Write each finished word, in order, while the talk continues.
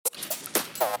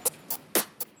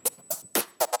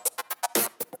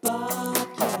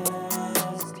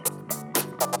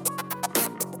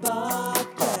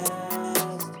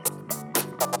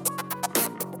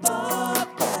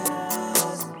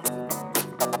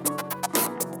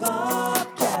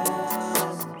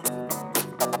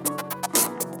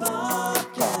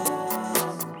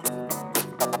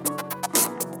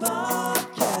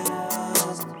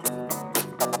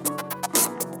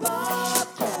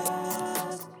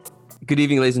Good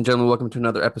evening, ladies and gentlemen. Welcome to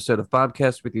another episode of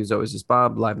Bobcast. With you as always is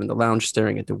Bob, live in the lounge,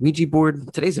 staring at the Ouija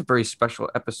board. Today's a very special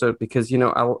episode because,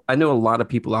 I know a lot of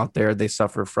people out there, they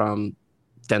suffer from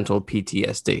dental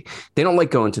PTSD. They don't like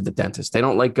going to the dentist. They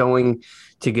don't like going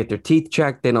to get their teeth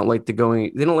checked. They don't like to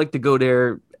go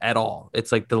there at all.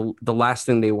 It's like the last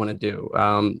thing they want to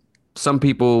do. Some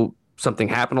people, something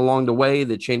happened along the way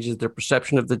that changes their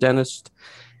perception of the dentist.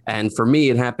 And for me,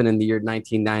 it happened in the year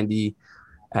 1990.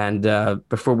 And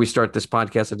before we start this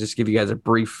podcast, I'll just give you guys a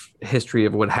brief history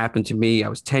of what happened to me. I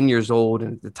was 10 years old.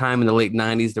 And at the time in the late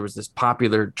 90s, there was this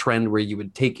popular trend where you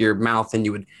would take your mouth and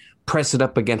you would press it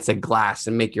up against a glass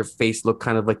and make your face look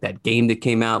kind of like that game that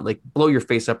came out, like blow your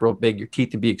face up real big, your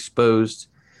teeth to be exposed.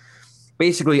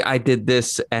 Basically, I did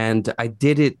this and I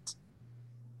did it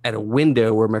at a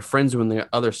window where my friends were on the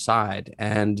other side.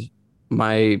 And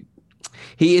my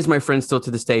he is my friend still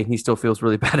to this day, and he still feels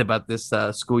really bad about this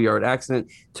schoolyard accident.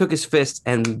 Took his fist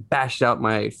and bashed out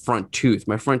my front tooth.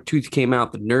 My front tooth came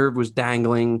out. The nerve was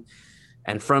dangling.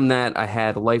 And from that, I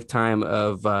had a lifetime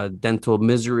of dental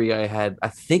misery. I had, I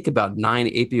think, about 9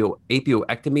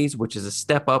 apioectomies, which is a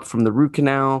step up from the root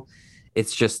canal.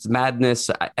 It's just madness.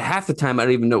 Half the time, I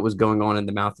don't even know what was going on in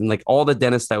the mouth. And like all the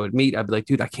dentists I would meet, I'd be like,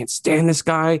 dude, I can't stand this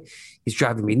guy. He's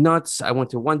driving me nuts. I went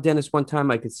to one dentist one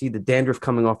time. I could see the dandruff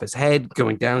coming off his head,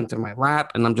 going down into my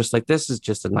lap. And I'm just like, this is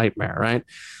just a nightmare, right?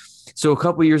 So a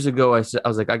couple of years ago, I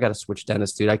was like, I got to switch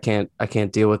dentists, dude. I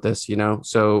can't deal with this, you know?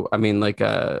 So, I mean, like,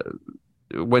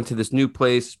 went to this new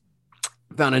place,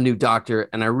 found a new doctor,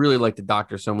 and I really like the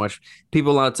doctor so much.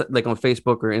 People outside, like on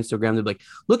Facebook or Instagram, they're like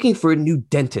looking for a new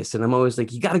dentist, and I'm always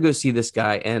like, you got to go see this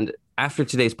guy. And after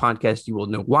today's podcast, you will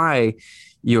know why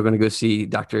you're going to go see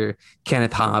Dr.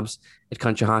 Kenneth Hobbs at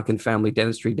Conshohocken Family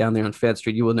Dentistry down there on Fayette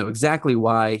Street. You will know exactly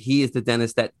why. He is the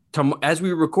dentist that, as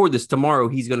we record this tomorrow,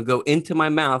 he's going to go into my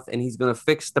mouth and he's going to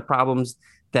fix the problems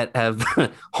that have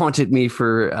haunted me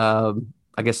for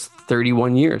I guess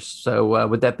 31 years. So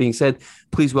with that being said,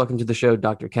 please welcome to the show,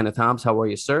 Dr. Kenneth Hobbs. How are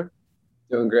you, sir?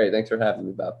 Doing great. Thanks for having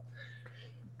me, Bob.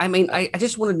 I mean, I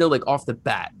just want to know, like, off the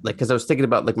bat, like, because I was thinking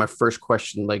about, like, my first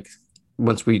question, like,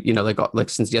 once we, like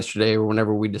since yesterday or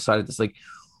whenever we decided this, like,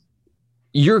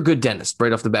 you're a good dentist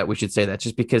right off the bat. We should say that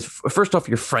just because, first off,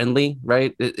 you're friendly,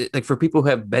 right? Like, for people who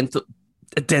have dental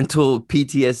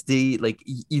PTSD, like,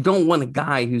 you don't want a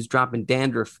guy who's dropping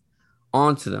dandruff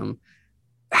onto them.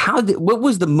 What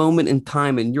was the moment in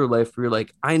time in your life where you're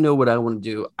like, I know what I want to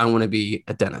do. I want to be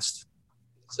a dentist.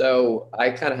 So I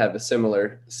kind of have a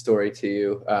similar story to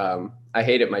you. I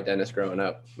hated my dentist growing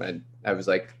up. I was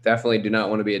like, definitely do not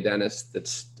want to be a dentist.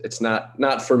 It's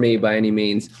not for me by any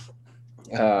means.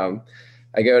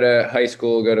 I go to high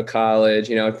school, go to college,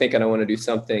 thinking I want to do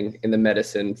something in the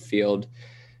medicine field.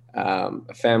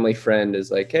 A family friend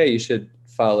is like, hey, you should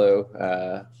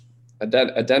follow a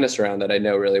dentist around that I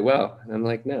know really well. And I'm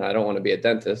like, no, I don't want to be a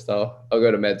dentist. I'll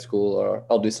go to med school or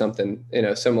I'll do something,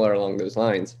 similar along those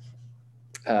lines.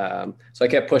 So I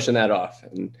kept pushing that off.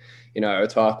 And, I would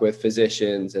talk with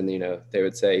physicians and, they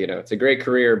would say, it's a great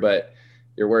career, but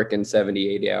you're working 70,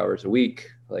 80 hours a week.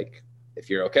 Like, if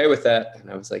you're okay with that. And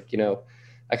I was like,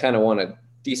 I kind of want a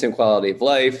decent quality of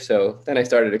life. So then I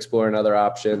started exploring other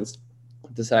options,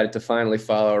 decided to finally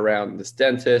follow around this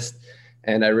dentist.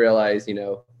 And I realized,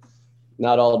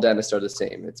 not all dentists are the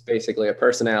same. It's basically a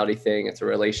personality thing. It's a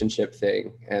relationship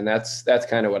thing. And that's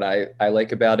kind of what I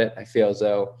like about it. I feel as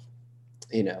though,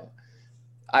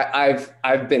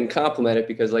 I've been complimented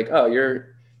because like, oh,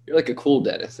 you're like a cool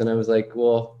dentist. And I was like,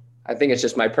 well, I think it's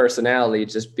just my personality,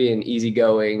 just being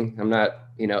easygoing. I'm not,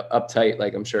 uptight,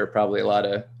 like I'm sure probably a lot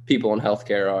of people in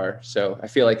healthcare are. So I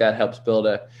feel like that helps build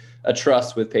a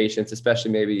trust with patients,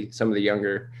 especially maybe some of the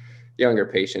younger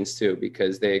patients too,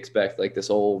 because they expect like this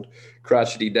old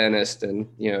crotchety dentist. And,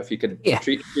 if you could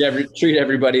treat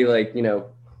everybody like,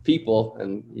 people,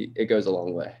 and it goes a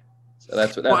long way. So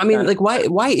that's what, Well, I mean, like,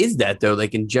 why is that though?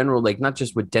 Like in general, like not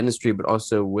just with dentistry, but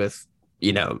also with,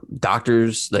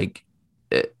 doctors, like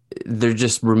they're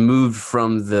just removed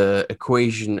from the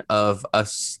equation of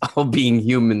us all being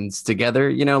humans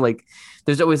together, like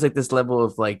there's always like this level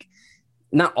of like,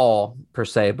 not all per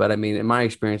se, but I mean, in my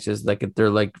experiences, like they're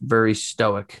like very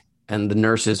stoic, and the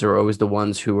nurses are always the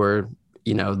ones who are,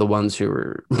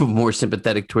 more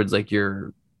sympathetic towards like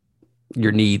your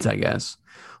needs, I guess.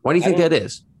 Why do you think that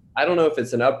is? I don't know if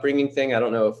it's an upbringing thing. I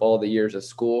don't know if all the years of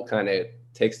school kind of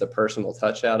takes the personal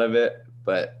touch out of it,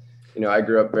 but I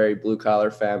grew up very blue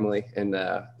collar family in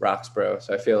Roxborough,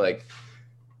 so I feel like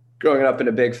growing up in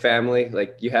a big family,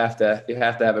 like you have to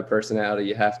have a personality.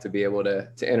 You have to be able to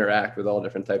interact with all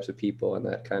different types of people. And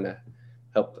that kind of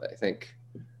helped, I think.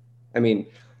 I mean,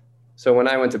 so when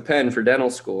I went to Penn for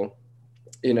dental school,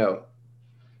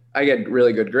 I get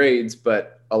really good grades,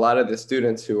 but a lot of the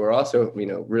students who are also,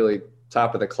 really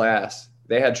top of the class,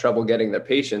 they had trouble getting their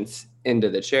patients into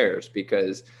the chairs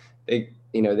because they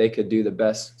could do the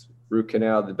best root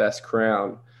canal, the best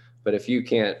crown, but if you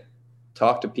can't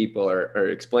talk to people or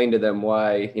explain to them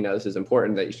why, this is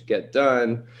important that you should get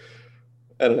done,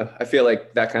 I don't know. I feel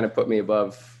like that kind of put me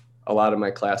above a lot of my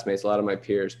classmates, a lot of my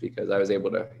peers, because I was able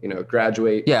to,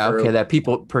 graduate Yeah, okay, early. that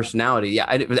people personality. Yeah,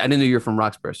 I didn't know you're from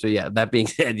Roxborough. So yeah, that being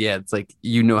said, yeah, it's like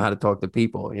you know how to talk to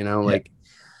people, Yeah. like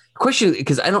question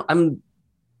because I'm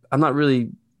not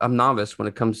really I'm novice when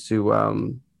it comes to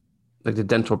like the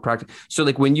dental practice. So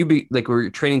like when you be like we're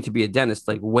training to be a dentist,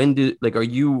 like when do like are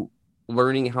you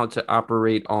learning how to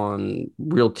operate on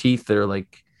real teeth that are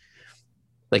like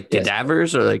Yes.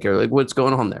 cadavers or like what's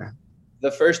going on there?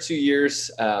 The first 2 years,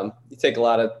 you take a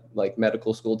lot of like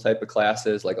medical school type of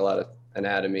classes, like a lot of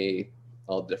anatomy,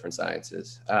 all different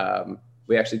sciences.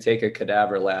 We actually take a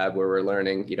cadaver lab where we're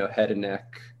learning, head and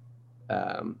neck,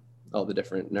 all the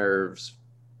different nerves,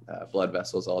 blood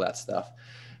vessels, all that stuff.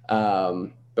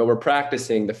 But we're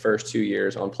practicing the first 2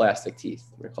 years on plastic teeth.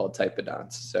 They're called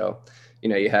typodonts. So,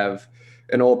 you have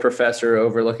an old professor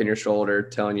overlooking your shoulder,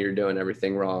 telling you you're doing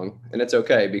everything wrong, and it's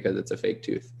okay because it's a fake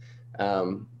tooth.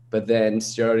 But then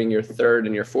starting your third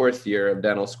and your fourth year of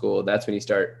dental school, that's when you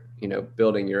start,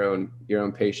 building your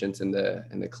own patients in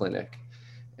the clinic.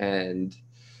 And,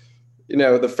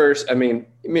 the first,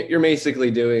 you're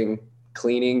basically doing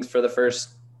cleanings for the first,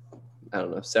 I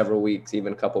don't know, several weeks,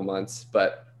 even a couple months,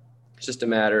 but it's just a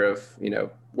matter of,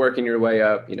 working your way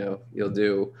up. You'll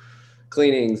do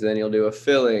cleanings, then you'll do a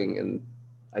filling. And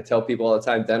I tell people all the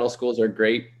time, dental schools are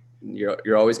great.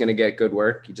 You're always going to get good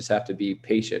work. You just have to be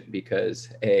patient because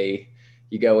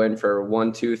you go in for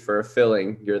one tooth for a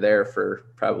filling, you're there for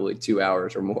probably 2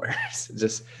 hours or more. So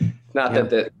just not that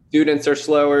the students are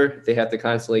slower. They have to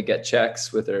constantly get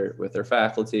checks with their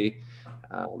faculty.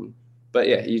 But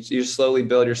yeah, you slowly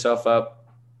build yourself up.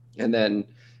 And then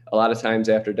a lot of times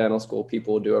after dental school,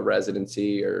 people will do a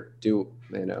residency or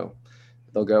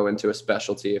they'll go into a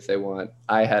specialty if they want.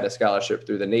 I had a scholarship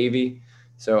through the Navy.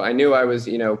 So I knew I was,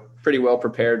 pretty well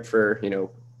prepared for,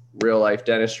 real life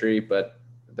dentistry, but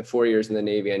the 4 years in the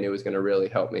Navy, I knew was going to really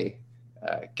help me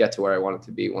get to where I wanted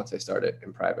to be once I started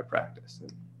in private practice.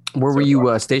 And Where were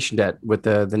you stationed at with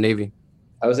the Navy?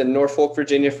 I was in Norfolk,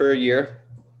 Virginia for a year.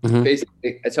 Mm-hmm.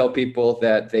 Basically, I tell people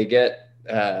that they get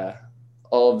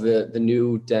all of the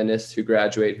new dentists who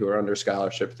graduate who are under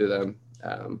scholarship through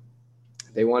them.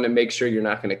 They want to make sure you're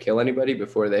not going to kill anybody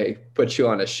before they put you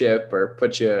on a ship or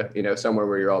put you, somewhere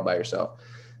where you're all by yourself.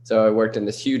 So I worked in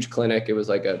this huge clinic. It was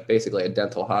like basically a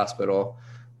dental hospital.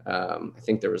 I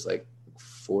think there was like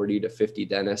 40 to 50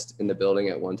 dentists in the building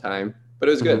at one time, but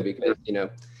it was good because,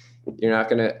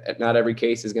 not every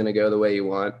case is going to go the way you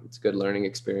want. It's a good learning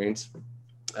experience.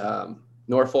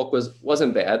 Norfolk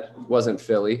wasn't bad. Wasn't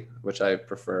Philly, which I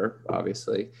prefer,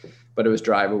 obviously, but it was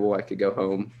drivable. I could go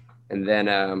home. And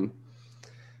then,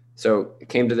 so it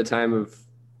came to the time of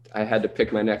I had to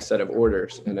pick my next set of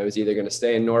orders, and I was either going to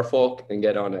stay in Norfolk and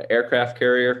get on an aircraft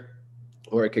carrier,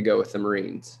 or I could go with the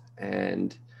Marines.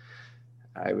 And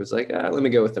I was like, let me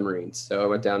go with the Marines. So I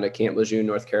went down to Camp Lejeune,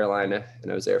 North Carolina, and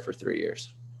I was there for 3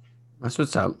 years. That's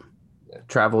what's up. Yeah.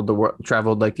 Traveled the world,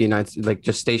 traveled like the United States, like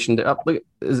just stationed up.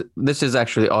 This is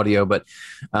actually audio, but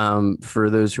for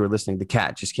those who are listening, the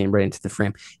cat just came right into the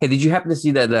frame. Hey, did you happen to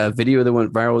see that video that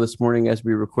went viral this morning as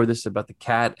we record this about the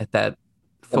cat at that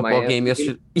football game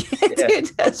yesterday? Yeah, dude,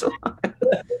 that's why.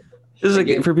 This is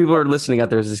like, for people who are listening out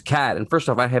there, there's this cat. And first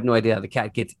off, I have no idea how the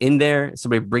cat gets in there.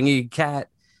 Somebody bringing a cat,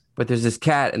 but there's this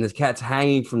cat and this cat's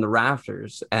hanging from the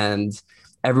rafters and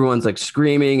everyone's like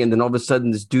screaming. And then all of a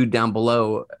sudden this dude down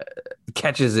below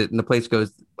catches it and the place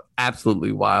goes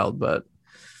absolutely wild. But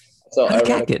so how'd the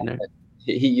cat get in there?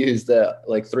 He used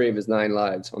like 3 of his 9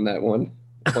 lives on that one.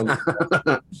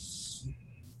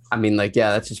 I mean, like,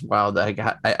 yeah, that's just wild. I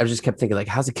just kept thinking, like,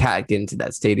 how's a cat get into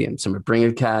that stadium? Somebody bring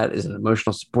a cat, is an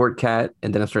emotional support cat?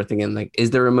 And then I started thinking, like, is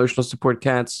there emotional support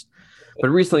cats? But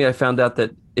recently I found out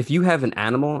that if you have an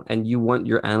animal and you want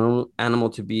your animal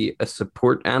to be a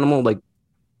support animal, like,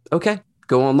 okay,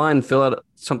 go online and fill out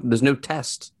something. There's no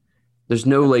test. There's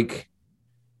no, like,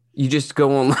 you just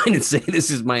go online and say, this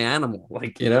is my animal.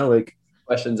 Like, like.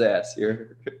 Questions asked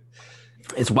here.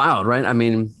 It's wild, right? I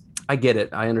mean, I get it.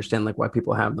 I understand like why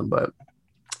people have them, but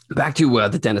back to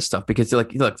the dentist stuff, because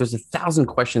like, look, there's 1,000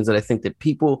 questions that I think that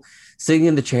people sitting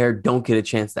in the chair don't get a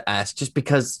chance to ask just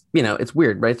because, it's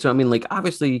weird, right? So, I mean, like,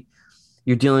 obviously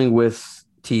you're dealing with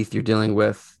teeth, you're dealing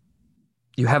with,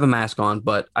 you have a mask on,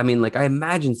 but I mean, like, I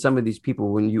imagine some of these people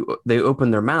when they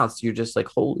open their mouths, you're just like,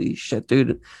 holy shit,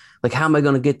 dude. Like, how am I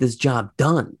going to get this job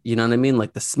done? You know what I mean?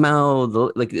 Like the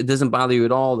smell, like it doesn't bother you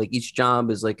at all. Like each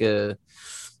job is like Yeah.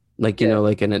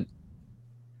 like in a.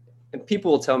 And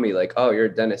people will tell me like, "Oh, you're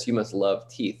a dentist. You must love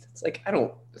teeth." It's like I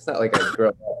don't. It's not like I grow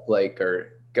up like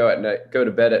or go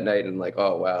to bed at night and like,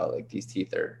 oh wow, like these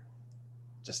teeth are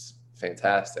just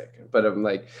fantastic. But I'm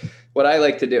like, what I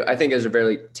like to do, I think is a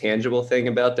very tangible thing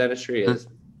about dentistry is,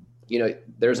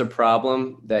 there's a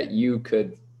problem that you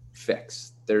could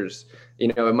fix.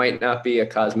 It might not be a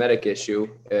cosmetic issue.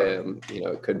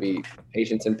 It could be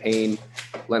patients in pain.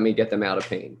 Let me get them out of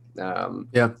pain.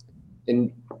 Yeah.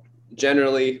 And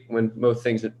generally, when most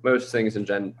things in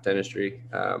dentistry,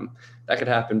 that could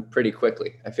happen pretty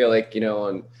quickly. I feel like,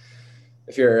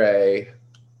 if you're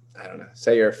I don't know,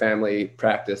 say you're a family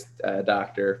practice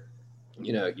doctor,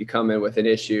 you come in with an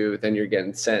issue, then you're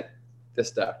getting sent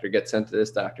this doctor, get sent to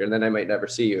this doctor, and then I might never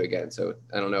see you again. So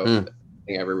I don't know if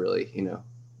anything ever really,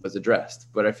 was addressed.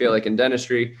 But I feel like in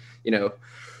dentistry,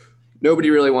 nobody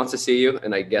really wants to see you.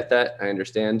 And I get that. I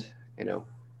understand,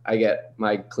 I get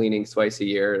my cleanings twice a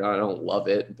year and I don't love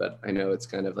it, but I know it's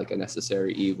kind of like a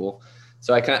necessary evil.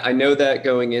 So I know that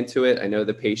going into it, I know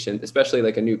the patient, especially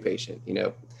like a new patient,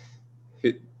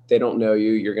 they don't know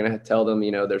you. You're going to tell them,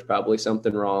 there's probably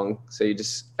something wrong. So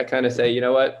I kind of say, you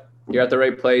know what, you're at the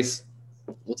right place.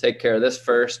 We'll take care of this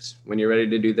first. When you're ready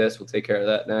to do this, we'll take care of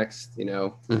that next,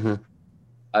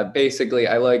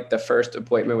 I like the first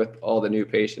appointment with all the new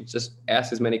patients. Just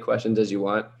ask as many questions as you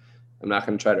want. I'm not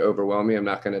going to try to overwhelm you. I'm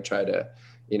not going to try to,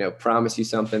 promise you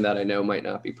something that I know might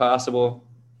not be possible.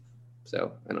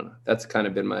 So I don't know. That's kind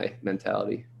of been my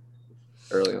mentality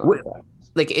early on.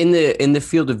 Like in the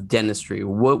field of dentistry,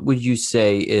 what would you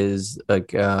say is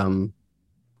like the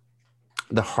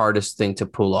hardest thing to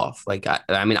pull off? Like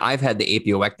I mean, I've had the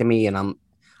apioectomy, and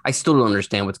I still don't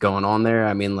understand what's going on there.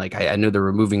 I mean, like I know they're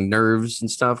removing nerves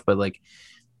and stuff, but like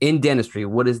in dentistry,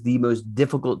 what is the most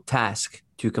difficult task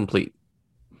to complete?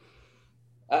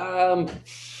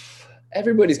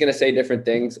 Everybody's going to say different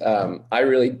things. I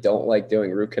really don't like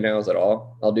doing root canals at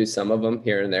all. I'll do some of them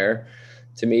here and there.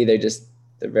 To me,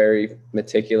 they're very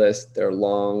meticulous. They're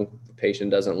long. The patient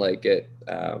doesn't like it.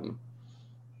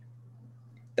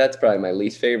 That's probably my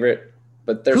least favorite.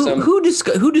 But there's who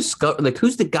discovered, like,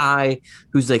 who's the guy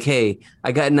who's like, hey,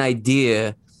 I got an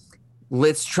idea.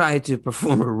 Let's try to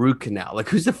perform a root canal. Like,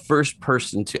 who's the first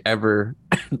person to ever?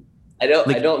 I don't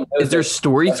know. Is there a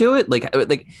story to it? Like,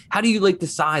 how do you like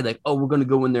decide like, oh, we're going to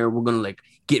go in there. We're going to like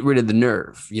get rid of the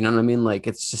nerve. You know what I mean? Like,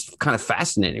 it's just kind of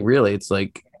fascinating, really. It's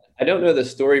like, I don't know the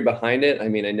story behind it. I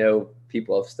mean, I know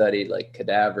people have studied like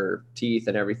cadaver teeth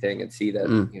and everything and see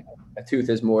that, a tooth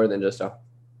is more than just a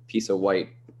piece of white,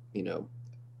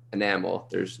 enamel.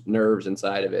 There's nerves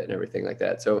inside of it and everything like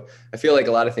that. So I feel like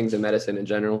a lot of things in medicine in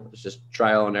general is just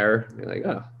trial and error. You're like,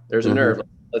 oh, there's a nerve.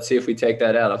 Let's see if we take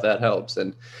that out, if that helps.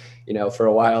 And, for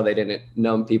a while they didn't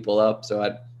numb people up. So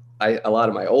a lot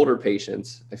of my older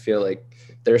patients, I feel like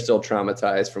they're still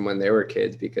traumatized from when they were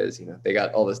kids because, they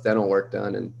got all this dental work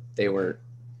done and they weren't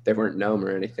numb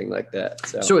or anything like that.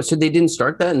 So they didn't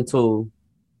start that until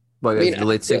the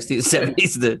late 60s,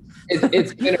 70s.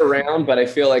 It's been around, but I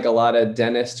feel like a lot of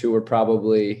dentists who were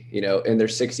probably, in their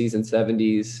 60s and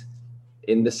 70s,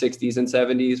 in the 60s and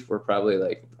 70s were probably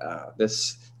like,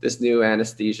 this new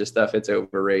anesthesia stuff, it's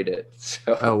overrated.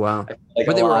 So, oh, wow. Like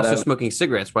but they were also smoking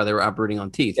cigarettes while they were operating on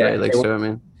teeth, right? Like, so, I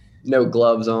mean, no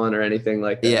gloves on or anything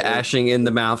like that. Yeah, ashing in the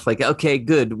mouth. Like, okay,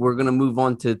 good. We're going to move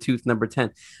on to tooth number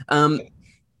 10.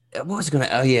 What was going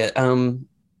to, oh, yeah.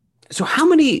 So how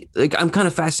many, like, I'm kind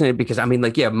of fascinated because, I mean,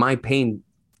 like, yeah, my pain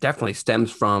definitely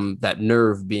stems from that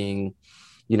nerve being,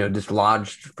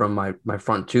 dislodged from my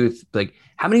front tooth. Like,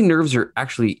 how many nerves are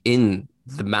actually in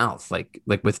the mouth, like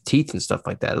with teeth and stuff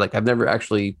like that? Like, I've never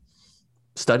actually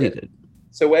studied it.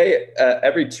 So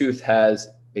every tooth has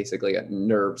basically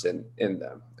nerves in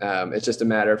them. It's just a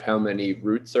matter of how many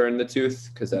roots are in the tooth,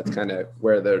 because that's kind of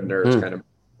where the nerves kind of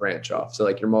branch off. So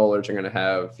like your molars are going to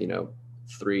have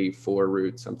 3, 4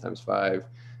 roots, sometimes 5.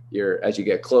 As you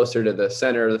get closer to the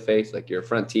center of the face, like your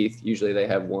front teeth, usually they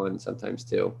have 1, sometimes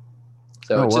 2.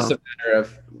 So it's just a matter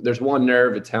of, there's one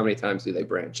nerve, it's how many times do they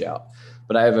branch out.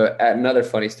 But I have another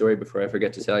funny story before I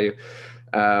forget to tell you.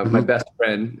 My best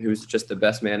friend, who was just the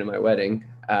best man in my wedding,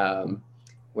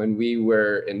 when we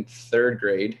were in 3rd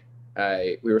grade,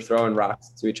 we were throwing rocks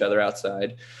to each other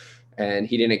outside, and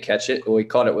he didn't catch it. Well, he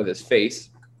caught it with his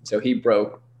face. So he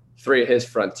broke 3 of his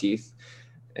front teeth,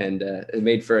 and it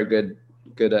made for a good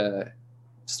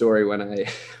story when I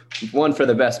won for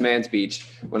the best man speech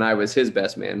when I was his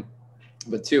best man.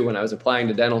 But two, when I was applying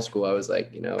to dental school, I was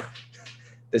like,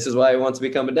 this is why I want to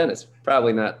become a dentist.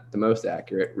 Probably not the most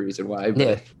accurate reason why,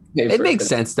 Yeah, but it makes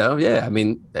sense though. Yeah, I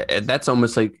mean, that's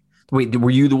almost like, wait,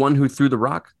 were you the one who threw the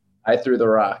rock? I threw the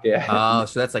rock. Yeah. Oh,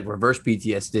 so that's like reverse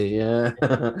PTSD. Yeah,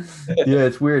 yeah,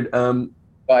 it's weird.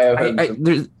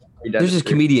 Biohooves. There's this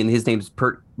comedian. His name's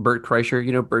Bert Kreischer.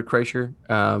 You know Bert Kreischer.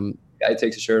 Guy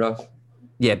takes his shirt off.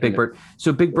 Yeah, Big Bert.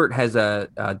 So Big Bert has a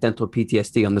dental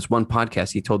PTSD. On this one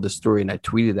podcast, he told this story, and I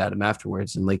tweeted at him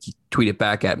afterwards, and like he tweeted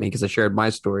back at me because I shared my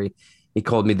story. He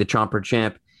called me the Chomper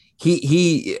Champ.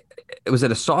 He it was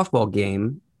at a softball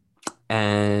game,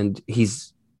 and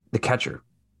he's the catcher,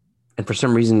 and for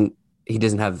some reason he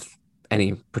doesn't have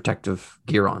any protective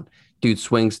gear on. Dude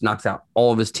swings, knocks out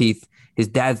all of his teeth. His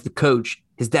dad's the coach.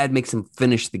 His dad makes him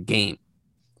finish the game,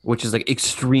 which is like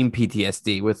extreme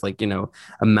PTSD with like, a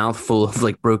mouthful of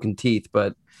like broken teeth.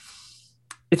 But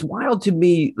it's wild to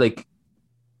me. Like,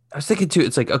 I was thinking too,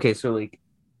 it's like, okay, so like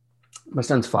my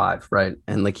son's 5, right?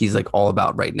 And like, he's like all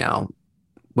about right now,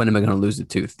 when am I going to lose a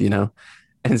tooth, And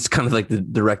it's kind of like the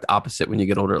direct opposite when you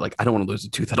get older. Like, I don't want to lose a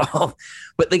tooth at all.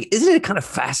 But like, isn't it kind of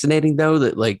fascinating though,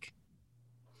 that like,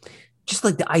 just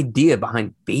like the idea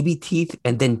behind baby teeth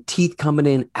and then teeth coming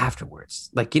in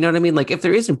afterwards. Like, you know what I mean? Like if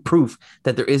there isn't proof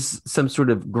that there is some sort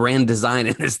of grand design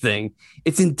in this thing,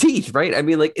 it's in teeth, right? I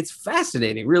mean, like it's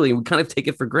fascinating, really. We kind of take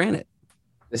it for granted.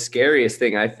 The scariest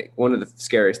thing, I think, one of the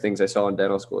scariest things I saw in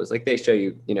dental school is like they show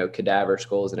you, cadaver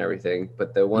skulls and everything,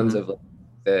 but the ones of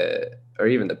or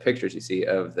even the pictures you see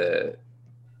of the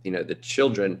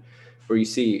children where you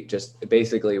see just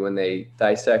basically when they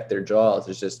dissect their jaws,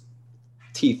 there's just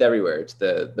teeth everywhere. It's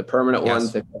the permanent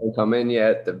ones that haven't come in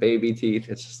yet, the baby teeth.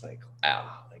 It's just like, wow.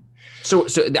 So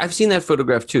I've seen that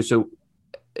photograph too. So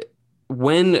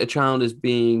when a child is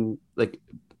being like,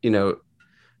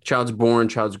 child's born,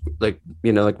 child's like,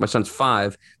 like my son's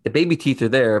 5, the baby teeth are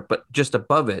there, but just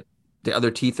above it, the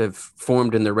other teeth have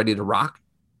formed and they're ready to rock.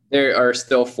 They are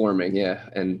still forming. Yeah.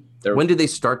 And when do they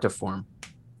start to form?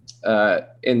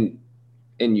 In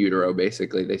utero,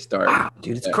 basically they start. Wow,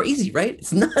 dude, it's crazy, right?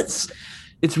 It's nuts.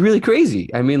 It's really crazy.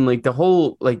 I mean, like the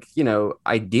whole, like,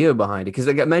 idea behind it. Cause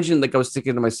like, imagine like I was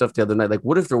thinking to myself the other night, like,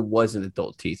 what if there wasn't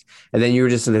adult teeth? And then you were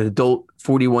just an adult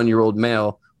 41-year-old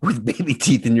male with baby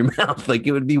teeth in your mouth. Like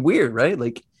it would be weird, right?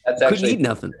 Like that's couldn't eat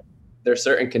nothing. There's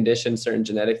certain conditions, certain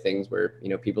genetic things where,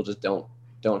 people just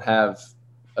don't have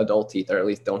adult teeth, or at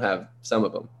least don't have some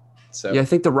of them. So yeah, I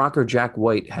think the rocker Jack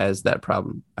White has that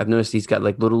problem. I've noticed he's got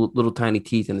like little tiny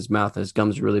teeth in his mouth and his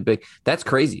gums are really big. That's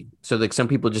crazy. So like some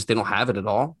people just, they don't have it at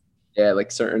all. Yeah.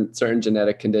 Like certain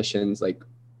genetic conditions, like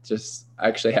just I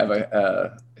actually have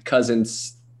a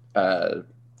cousin's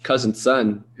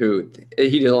son who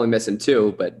he's only missing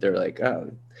 2, but they're like, oh,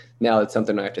 now it's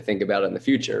something I have to think about in the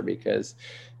future because,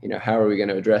 how are we going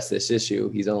to address this issue?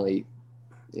 He's only,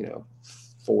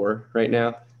 4 right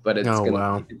now. But it's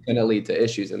going to lead to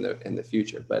issues in the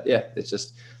future. But yeah, it's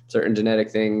just certain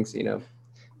genetic things, your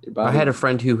body. I had a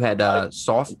friend who had I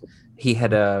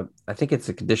think it's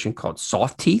a condition called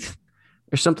soft teeth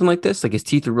or something like this. Like his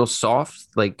teeth are real soft,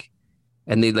 like,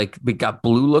 and they got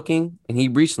blue looking, and he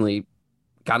recently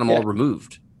got them all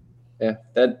removed. Yeah,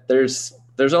 that there's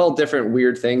all different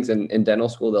weird things in dental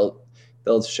school.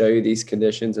 They'll show you these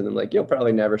conditions and then like, you'll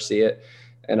probably never see it.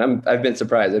 And I've been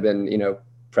surprised. I've been,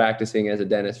 practicing as a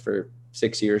dentist for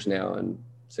 6 years now and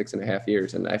 6.5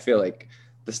 years. And I feel like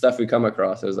the stuff we come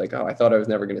across, I was like, oh, I thought I was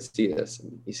never going to see this.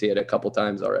 And you see it a couple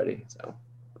times already. So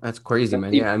that's crazy,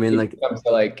 man. Yeah. I mean,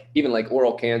 like, even like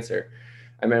oral cancer.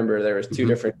 I remember there was 2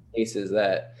 different cases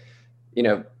that,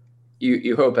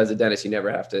 you hope as a dentist, you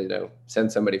never have to,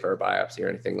 send somebody for a biopsy or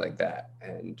anything like that.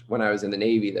 And when I was in the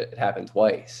Navy, that it happened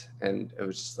twice. And it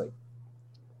was just like,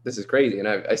 this is crazy. And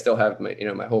I still have my,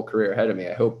 my whole career ahead of me.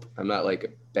 I hope I'm not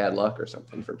like bad luck or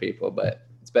something for people, but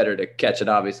it's better to catch it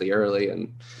obviously early.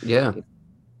 And yeah,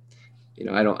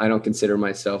 I don't consider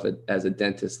myself as a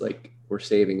dentist, like we're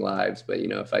saving lives, but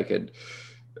if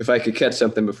I could catch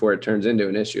something before it turns into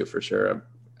an issue, for sure.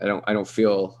 I don't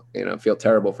feel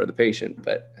terrible for the patient,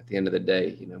 but at the end of the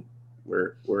day,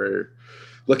 we're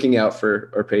looking out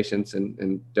for our patients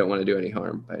and don't want to do any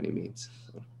harm by any means.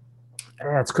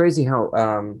 Yeah, it's crazy how,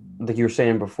 like you were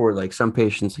saying before, like some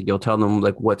patients, like you'll tell them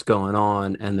like what's going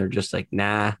on, and they're just like,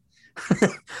 nah,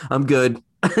 I'm good.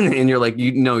 And you're like,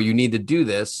 you need to do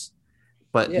this,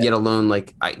 but yet alone,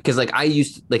 like, because like I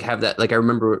used to like have that, like I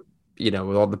remember, with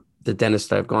all the dentists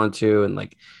that I've gone to, and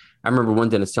like I remember one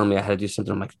dentist telling me I had to do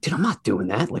something. I'm like, dude, I'm not doing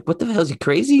that. Like, what the hell, is he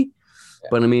crazy? Yeah.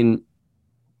 But I mean,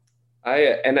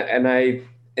 I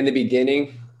in the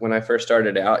beginning when I first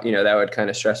started out, that would kind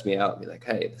of stress me out and be like,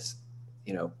 hey, this.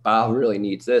 Bob really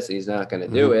needs this and he's not going to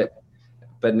do it.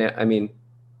 but now, I mean,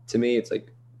 to me, it's like,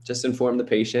 just inform the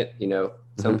patient.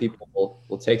 Some people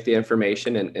will take the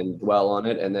information and dwell on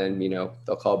it. And then,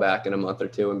 they'll call back in a month or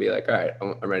two and be like, all right,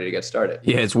 I'm ready to get started.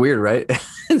 Yeah, it's weird, right?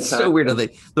 It's so weird.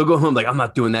 They'll go home like, I'm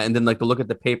not doing that. And then like they'll look at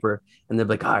the paper and they're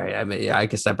like, all right, I mean, yeah, I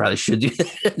guess I probably should do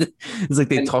that. It's like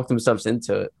they talk themselves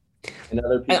into it. And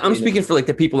other people, I'm speaking for like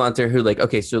the people out there who like,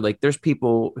 okay, so like there's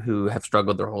people who have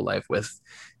struggled their whole life with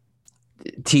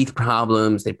teeth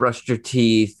problems. They brushed your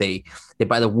teeth. They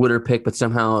buy the water pick, but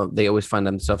somehow they always find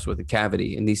themselves with a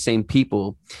cavity. And these same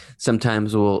people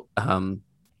sometimes will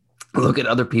look at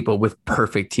other people with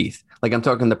perfect teeth. Like I'm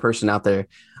talking the person out there.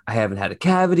 I haven't had a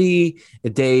cavity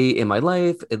a day in my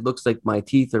life. It looks like my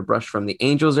teeth are brushed from the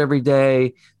angels every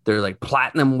day. They're like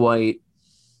platinum white.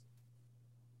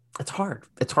 It's hard.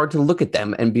 It's hard to look at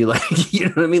them and be like, you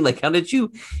know what I mean? Like, how did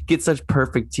you get such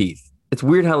perfect teeth? It's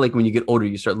weird how like when you get older,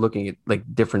 you start looking at like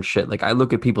different shit. Like I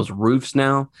look at people's roofs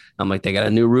now. I'm like, they got a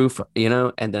new roof,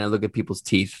 and then I look at people's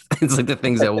teeth. It's like the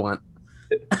things I want.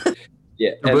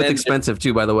 Yeah. They're both expensive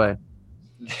too, by the way.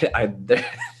 I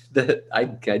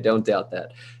don't doubt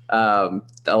that.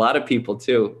 A lot of people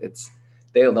too,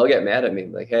 they'll get mad at me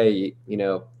like, hey,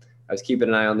 I was keeping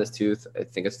an eye on this tooth. I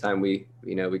think it's time we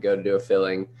go to do a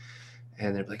filling.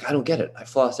 And they're like, I don't get it. I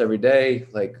floss every day.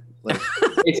 Like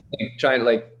trying to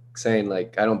like saying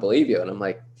like, I don't believe you. And I'm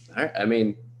like, all right, I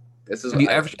mean, this is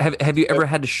have you ever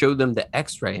had to show them the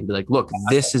x-ray and be like, look,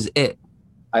 this is it?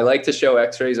 I like to show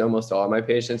x-rays almost all my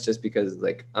patients just because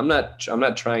like, I'm not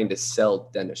trying to sell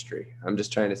dentistry. I'm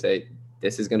just trying to say,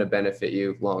 this is going to benefit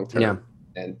you long-term. Yeah.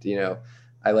 And,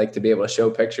 I like to be able to show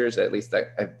pictures. At least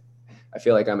I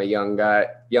feel like I'm a young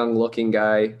looking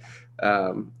guy.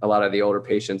 A lot of the older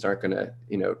patients aren't going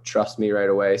to, trust me right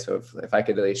away. So if I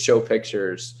could at least show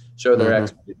pictures, show their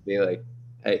x-rays, be like,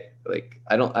 hey, like,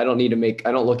 I don't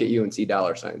look at you and see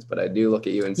dollar signs, but I do look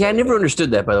at you and see. Yeah, I never understood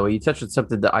that, by the way. You touched on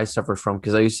something that I suffer from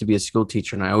because I used to be a school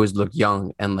teacher and I always look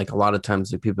young. And like a lot of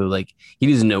times like people are like,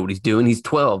 he doesn't know what he's doing. He's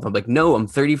 12. I'm like, no, I'm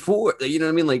 34. You know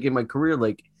what I mean? Like in my career,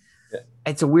 like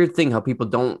It's a weird thing how people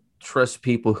don't trust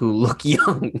people who look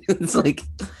young. It's like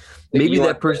maybe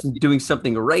that person's doing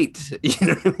something right. You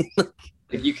know what I mean?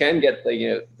 If you can get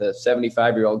the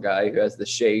 75-year-old guy who has the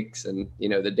shakes and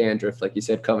the dandruff, like you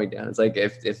said, coming down, it's like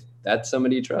if that's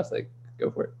somebody you trust, like go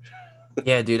for it.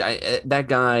 Yeah, dude. That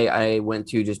guy I went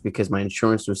to just because my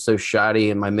insurance was so shoddy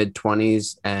in my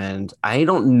mid-20s, and I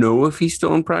don't know if he's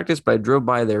still in practice, but I drove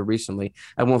by there recently.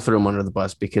 I won't throw him under the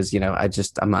bus because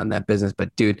I'm not in that business.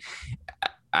 But dude,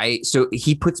 so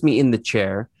he puts me in the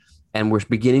chair. And we're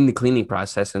beginning the cleaning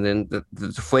process, and then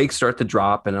the flakes start to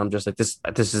drop, and I'm just like, this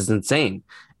is insane.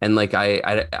 And like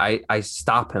I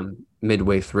stop him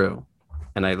midway through,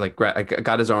 and I like I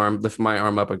got his arm, lift my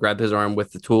arm up, I grabbed his arm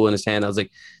with the tool in his hand. I was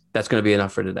like, that's gonna be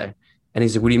enough for today. And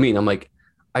he's like, what do you mean? I'm like,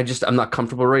 I'm not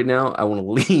comfortable right now. I want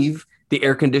to leave. The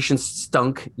air condition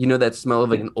stunk. That smell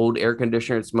of like an old air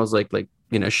conditioner. It smells like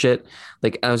shit.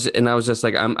 Like I was just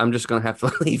like, I'm just gonna have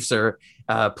to leave, sir.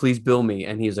 Please bill me.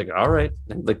 And he's like, all right.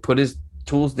 And like put his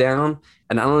tools down.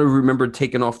 And I don't remember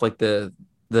taking off like the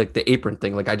apron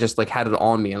thing. Like I just like had it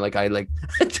on me and like I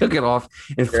took it off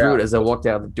and threw it as I walked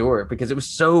out the door because it was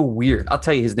so weird. I'll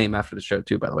tell you his name after the show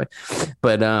too, by the way.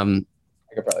 But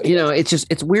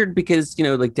it's weird because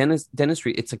like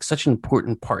dentistry, it's like such an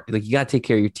important part. Like you gotta take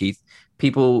care of your teeth.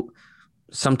 People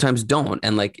sometimes don't.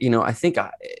 And like I think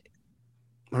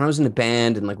when I was in the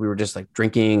band and like we were just like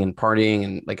drinking and partying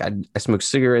and like I smoked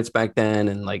cigarettes back then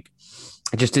and like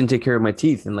I just didn't take care of my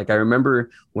teeth. And like I remember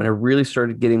when I really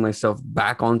started getting myself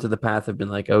back onto the path of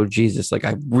being like, oh Jesus, like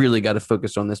I really got to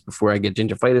focus on this before I get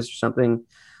gingivitis or something.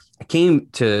 I came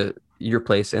to your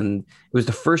place and it was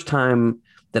the first time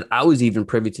that I was even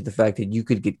privy to the fact that you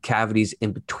could get cavities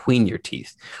in between your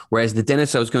teeth. Whereas the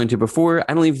dentist I was going to before,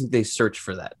 I don't even think they searched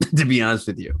for that, to be honest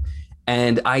with you.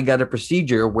 And I got a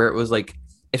procedure where it was like,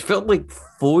 it felt like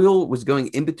foil was going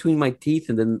in between my teeth.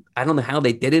 And then I don't know how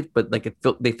they did it, but like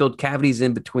they filled cavities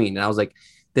in between. And I was like,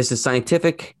 this is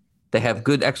scientific. They have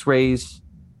good x-rays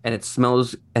and it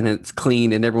smells and it's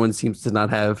clean and everyone seems to not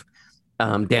have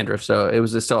dandruff. So it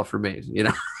was a sell for me,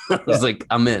 I was like,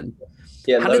 I'm in.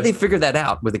 Yeah, how did they figure that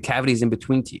out with the cavities in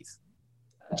between teeth?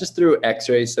 Just through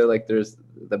x-rays. So like there's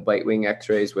the bite wing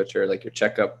x-rays, which are like your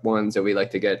checkup ones that we like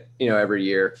to get, every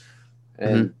year.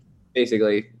 And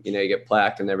basically, you get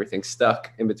plaque and everything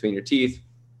stuck in between your teeth.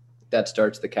 That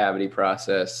starts the cavity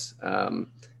process. And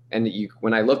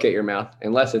when I look at your mouth,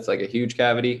 unless it's like a huge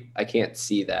cavity, I can't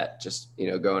see that just,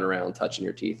 going around touching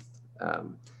your teeth.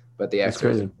 But the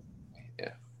x-rays,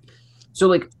 yeah. So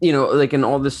like, like in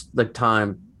all this like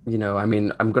time, I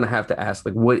mean, I'm going to have to ask,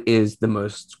 like, what is the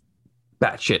most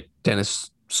batshit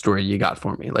dentist story you got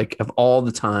for me? Like of all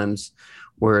the times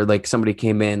where like somebody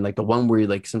came in, like the one where you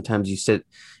like sometimes you sit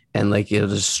and like it'll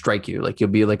just strike you. Like you'll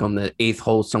be like on the eighth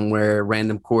hole somewhere,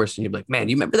 random course, and you'll be like, man,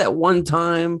 you remember that one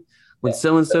time when Yeah.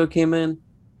 so and so came in?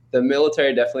 The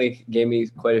military definitely gave me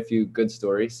quite a few good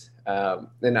stories.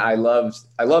 And I loved,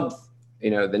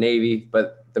 the Navy,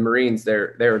 but the Marines, they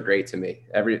were great to me.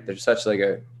 There's such like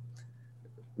a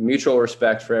mutual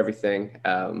respect for everything.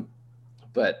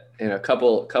 But a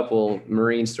couple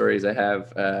Marine stories I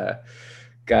have.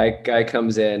 Guy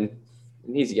comes in,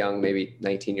 and he's young, maybe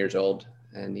 19 years old,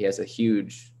 and he has a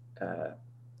huge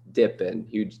dip and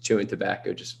huge chewing tobacco.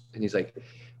 And he's like,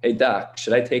 "Hey doc,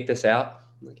 should I take this out?"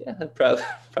 I'm like, "Yeah, that'd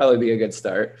probably be a good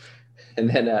start." And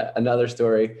then another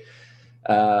story.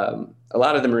 A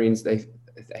lot of the Marines, they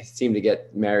seem to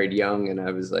get married young, and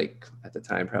I was like at the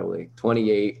time probably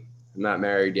 28. I'm not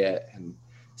married yet, and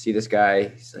see this guy.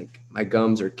 He's like, "My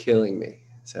gums are killing me."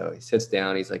 So he sits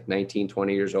down. He's like 19,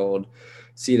 20 years old.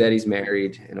 See that he's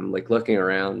married, and I'm like looking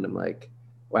around, and I'm like,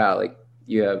 "Wow, like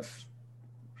you're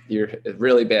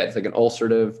really bad. It's like an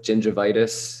ulcerative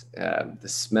gingivitis. The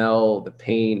smell, the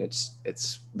pain,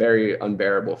 it's very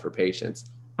unbearable for patients."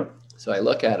 So I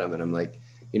look at him and I'm like,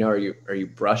 are you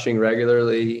brushing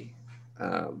regularly?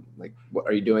 Like, what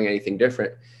are you doing anything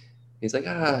different? He's like,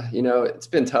 it's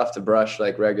been tough to brush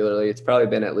like regularly. It's probably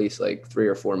been at least like 3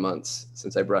 or 4 months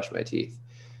since I brushed my teeth.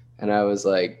 And I was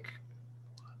like,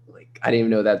 I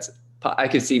didn't even know I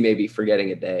could see maybe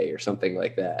forgetting a day or something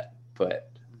like that,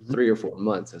 but 3 or 4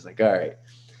 months, I was like, all right.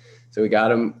 So we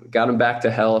got him back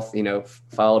to health,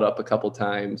 followed up a couple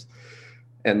times.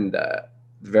 And the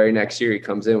very next year he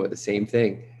comes in with the same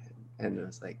thing. And I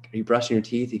was like, "Are you brushing your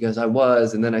teeth?" He goes, "I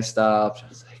was." And then I stopped. I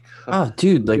was like, Oh,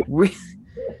 dude, like,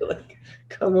 like,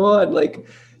 come on. Like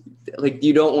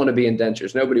you don't want to be in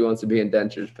dentures. Nobody wants to be in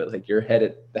dentures, but like you're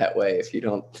headed that way if you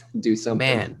don't do something.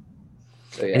 man.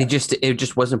 So, yeah. And it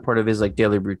just wasn't part of his like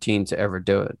daily routine to ever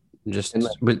do it.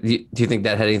 But do you think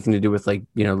that had anything to do with like,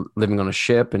 living on a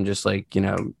ship and just like,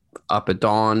 up at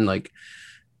dawn? Like,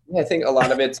 yeah, I think a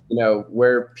lot of it's,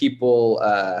 where people,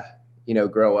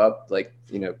 grow up, like,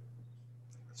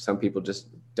 some people just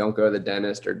don't go to the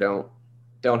dentist or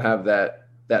don't have that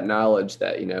knowledge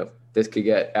that, this could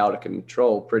get out of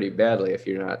control pretty badly if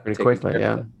you're not pretty taking quickly. care of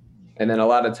Yeah. it. And then a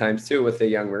lot of times too, with the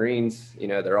young Marines,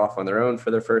 they're off on their own for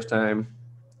their first time,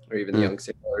 or even the young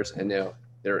sailors, and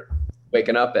they're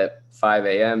waking up at 5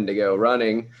 a.m. to go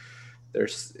running.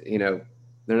 There's,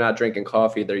 they're not drinking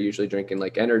coffee. They're usually drinking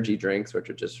like energy drinks, which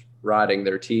are just rotting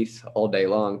their teeth all day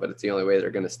long, but it's the only way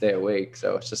they're going to stay awake.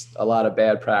 So it's just a lot of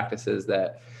bad practices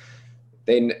that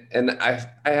I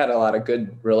had a lot of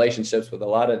good relationships with a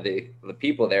lot of the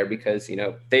people there because,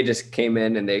 they just came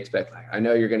in and they expect, like, I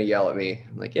know you're going to yell at me.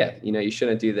 I'm like, yeah, you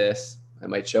shouldn't do this. I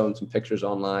might show them some pictures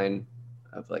online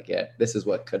of like, yeah, this is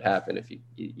what could happen if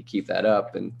you keep that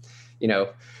up. And,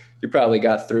 you probably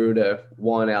got through to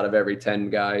 1 out of every 10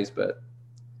 guys, but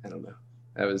I don't know.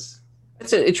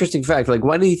 That's an interesting fact. Like,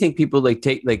 why do you think people like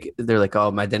they're like,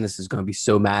 oh, my dentist is going to be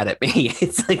so mad at me?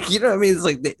 It's like, what I mean? It's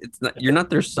like, it's not, you're not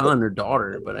their son or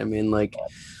daughter, but I mean, like,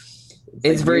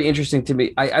 it's like very interesting to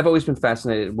me. I've always been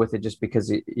fascinated with it just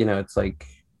because, it's like,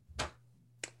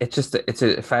 it's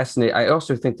a fascinating. I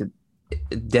also think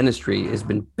that dentistry has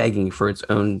been begging for its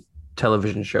own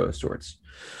television show of sorts.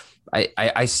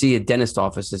 I see a dentist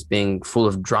office as being full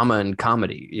of drama and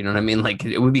comedy. You know what I mean? Like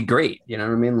it would be great. You know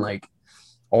what I mean? Like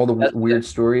all the weird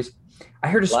stories. I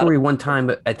heard a story one time,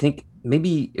 but I think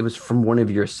maybe it was from one of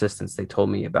your assistants. They told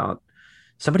me about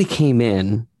somebody came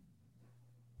in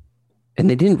and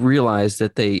they didn't realize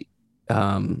that they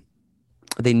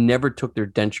never took their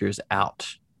dentures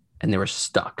out and they were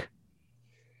stuck.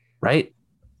 Right?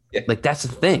 Yeah. Like that's the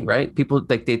thing, right? People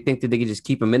like they think that they can just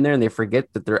keep them in there and they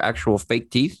forget that they're actual fake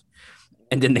teeth.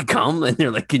 And then they come and they're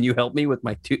like, "Can you help me with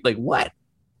my tooth?" Like what?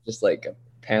 Just like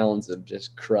pounds of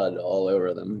just crud all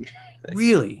over them.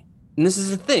 Really? And this is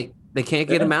the thing. They can't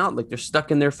get them out. Like they're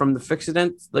stuck in there from the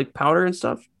Fixodent, like powder and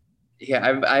stuff.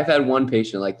 Yeah, I've had one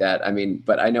patient like that. I mean,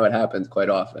 but I know it happens quite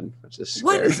often, which is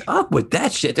scary. What is up with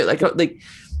that shit? They're like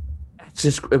it's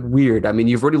just weird. I mean,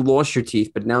 you've already lost your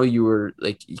teeth, but now you were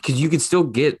like, because you can still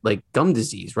get like gum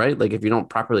disease, right? Like if you don't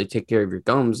properly take care of your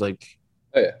gums, like.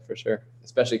 Oh yeah, for sure.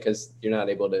 Especially because you're not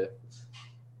able to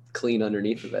clean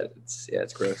underneath of it.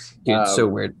 It's gross. Dude, it's so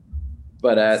weird.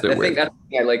 But I think that's the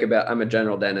thing I like about, I'm a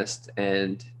general dentist,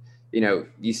 and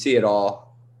you see it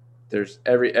all. There's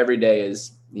every day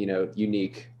is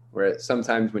unique. Where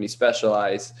sometimes when you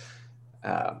specialize,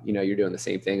 you're doing the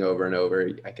same thing over and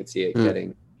over. I could see it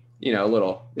getting a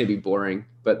little maybe boring,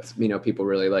 but people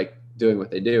really like doing what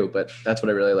they do. But that's what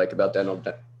I really like about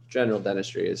general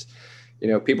dentistry is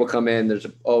people come in, there's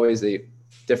always the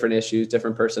different issues,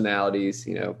 different personalities,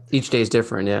 Each day is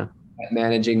different. Yeah.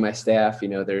 managing my staff,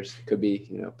 there's could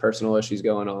be, personal issues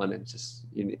going on, and just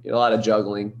a lot of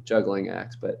juggling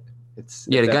acts, but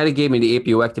Yeah, the guy that gave me the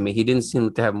apioctomy, he didn't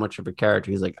seem to have much of a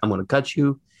character. He's like, I'm going to cut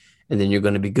you, and then you're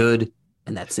going to be good,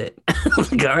 and that's it. I'm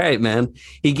like, all right, man.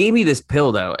 He gave me this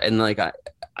pill though, and like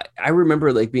I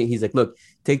remember like he's like, look,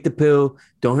 take the pill.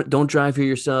 Don't drive here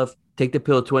yourself. Take the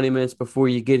pill 20 minutes before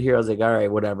you get here. I was like, all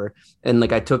right, whatever. And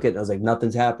like I took it. And I was like,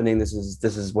 nothing's happening. This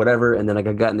is whatever. And then like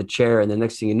I got in the chair, and the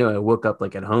next thing you know, I woke up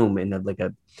like at home in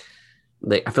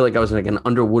I feel like I was in like an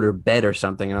underwater bed or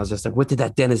something. And I was just like, what did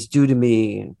that dentist do to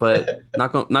me? But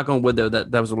not on wood though.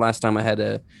 That was the last time I had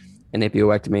an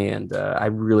apioctomy, and I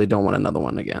really don't want another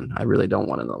one again. I really don't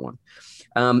want another one.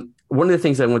 One of the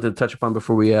things I wanted to touch upon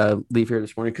before we leave here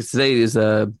this morning, because today is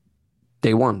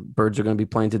day one. Birds are going to be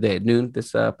playing today at noon.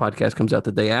 This podcast comes out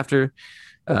the day after.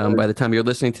 By the time you're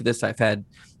listening to this, I've had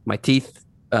my teeth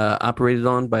operated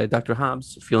on by Dr.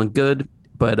 Hobbs, feeling good.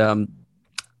 But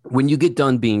when you get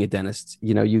done being a dentist,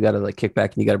 you got to like kick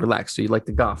back and you got to relax. So you like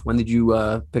to golf. When did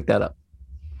you pick that up?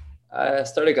 I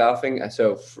started golfing.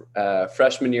 So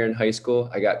freshman year in high school,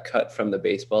 I got cut from the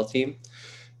baseball team,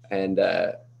 and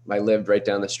I lived right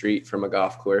down the street from a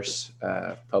golf course,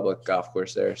 public golf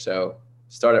course there. So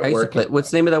started working.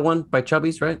 What's the name of that one? By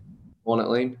Chubby's, right? Walnut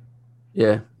Lane.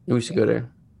 Yeah, we used to go there.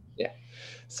 Yeah.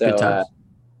 So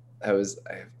I was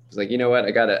like, you know what?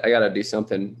 I gotta do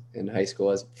something in high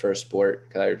school for a sport,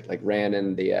 because I like ran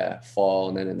in the fall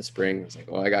and then in the spring. I was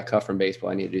like, well, I got cut from baseball.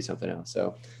 I need to do something else.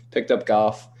 So picked up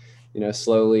golf.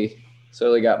 Slowly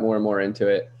got more and more into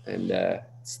it, and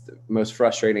it's the most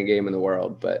frustrating game in the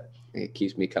world, but it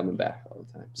keeps me coming back all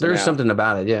the time. So there's something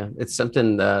about it. Yeah. It's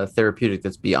something therapeutic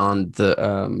that's beyond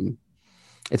the,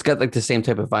 it's got like the same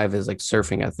type of vibe as like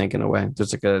surfing, I think, in a way.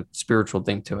 There's like a spiritual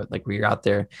thing to it. Like where you're out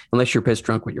there, unless you're pissed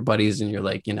drunk with your buddies and you're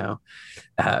like,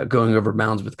 going over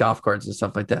mounds with golf carts and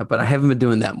stuff like that. But I haven't been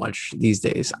doing that much these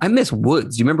days. I miss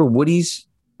Woods. You remember Woody's?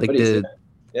 Like Woody's,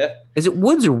 yeah. Is it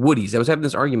Woods or Woody's? I was having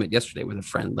this argument yesterday with a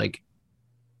friend. Like,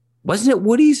 wasn't it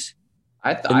Woody's?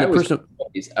 I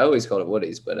always called it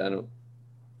Woody's, but I don't.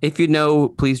 If you know,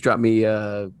 please drop me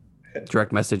a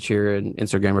direct message here in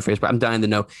Instagram or Facebook. I'm dying to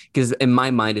know, because in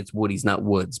my mind it's Woody's, not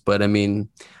Woods. But I mean,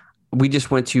 we just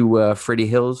went to Freddie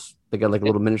Hills. They got like a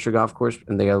little miniature golf course,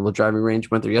 and they got a little driving range.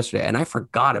 Went there yesterday, and I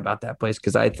forgot about that place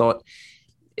because I thought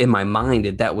in my mind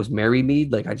that was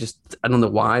Marymead. Like I don't know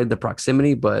why, the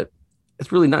proximity, but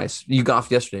it's really nice. You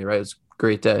golfed yesterday, right? It was a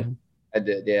great day. I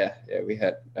did, yeah. We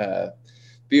had a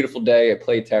beautiful day. I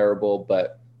played terrible,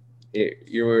 but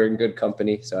you were in good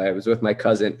company. So I was with my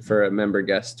cousin for a member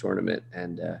guest tournament,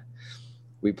 and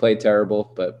we played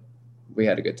terrible, but we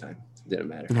had a good time. It didn't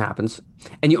matter. It happens.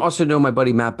 And you also know my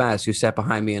buddy Matt Bass, who sat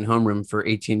behind me in homeroom for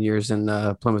 18 years in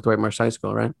Plymouth White Marsh High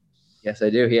School, right? Yes,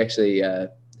 I do. He actually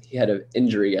he had an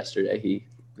injury yesterday.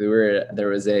 There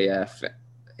was a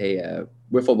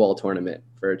wiffle ball tournament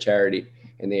for a charity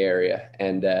in the area,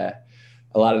 and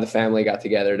a lot of the family got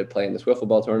together to play in this wiffle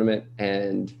ball tournament,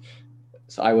 and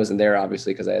so I wasn't there,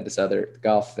 obviously, because I had this other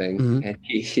golf thing, and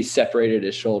he separated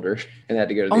his shoulder and had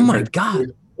to go to the my God.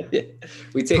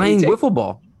 Playing wiffle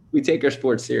ball. We take our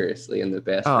sport seriously in the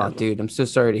best. Oh, dude, I'm so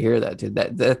sorry to hear that, dude.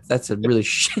 That's a really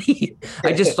shitty.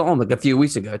 I just saw him like a few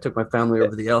weeks ago. I took my family over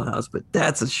to the L house, but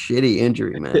that's a shitty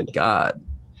injury, man. God.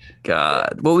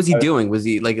 What was he doing? Was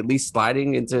he like at least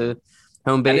sliding into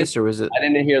home base, or was it? I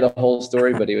didn't hear the whole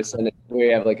story, but he was sending. We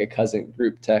have like a cousin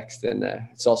group text, and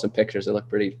saw some pictures that look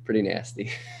pretty nasty.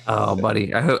 Oh,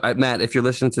 buddy, I hope Matt, if you're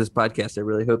listening to this podcast, I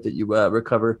really hope that you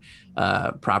recover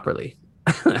properly.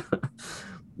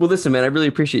 Well, listen, man, I really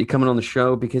appreciate you coming on the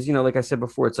show, because, like I said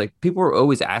before, it's like people are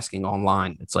always asking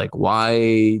online. It's like,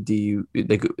 why do you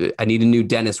like? I need a new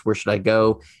dentist. Where should I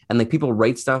go? And like people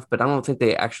write stuff, but I don't think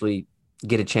they actually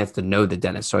get a chance to know the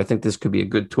dentist. So I think this could be a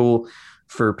good tool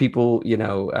for people.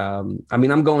 I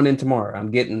mean, I'm going in tomorrow. I'm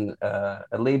getting a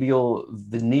labial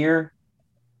veneer.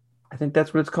 I think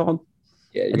that's what it's called.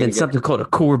 Yeah, and then something called a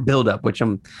core buildup, which I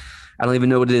don't even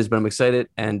know what it is, but I'm excited.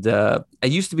 And I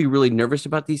used to be really nervous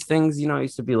about these things. I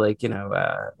used to be like,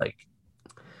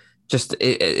 just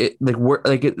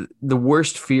the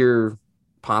worst fear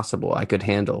possible I could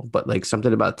handle. But like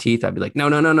something about teeth, I'd be like,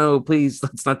 no, please,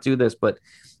 let's not do this. But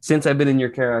since I've been in your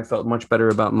care, I felt much better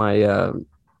about my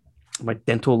my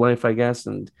dental life, I guess.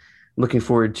 And looking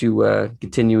forward to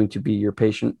continuing to be your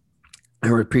patient. I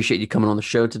really appreciate you coming on the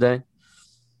show today.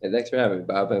 Yeah, thanks for having me,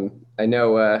 Bob. I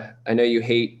know you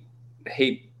hate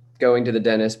going to the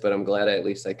dentist, but I'm glad at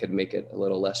least I could make it a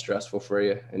little less stressful for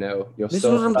you. I know you'll this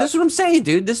is what I'm saying,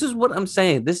 dude. This is what I'm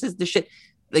saying. This is the shit.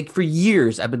 like for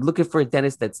years, I've been looking for a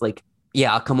dentist that's like,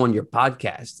 yeah, I'll come on your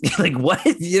podcast. Like what?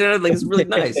 Like it's really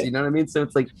nice. You know what I mean? So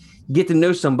it's like you get to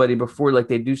know somebody before like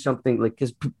they do something like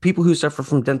because people who suffer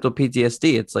from dental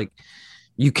PTSD, it's like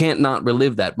you can't not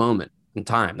relive that moment in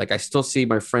time. Like I still see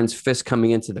my friend's fist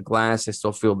coming into the glass. I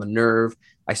still feel the nerve.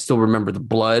 I still remember the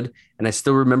blood, and I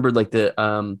still remember like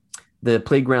the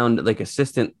playground like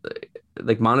assistant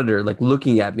like monitor like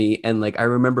looking at me, and like I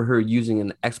remember her using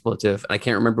an expletive, and I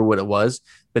can't remember what it was,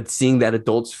 but seeing that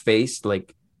adult's face,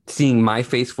 like seeing my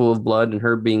face full of blood, and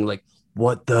her being like,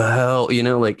 "What the hell?"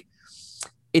 Like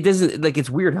it doesn't like it's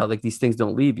weird how like these things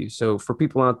don't leave you. So for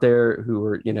people out there who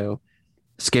are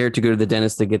scared to go to the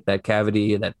dentist to get that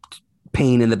cavity, that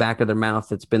pain in the back of their mouth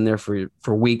that's been there for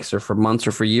weeks or for months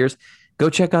or for years, go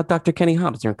check out Dr. Kenny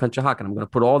Hobbs here in Conshohocken. I'm going to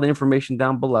put all the information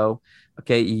down below.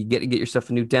 Okay, you get to get yourself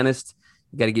a new dentist.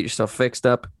 You got to get yourself fixed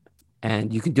up,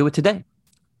 and you can do it today.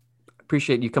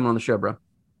 Appreciate you coming on the show, bro.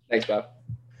 Thanks, Bob.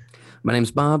 My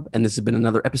name's Bob, and this has been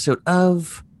another episode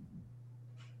of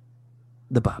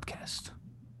the Bobcast.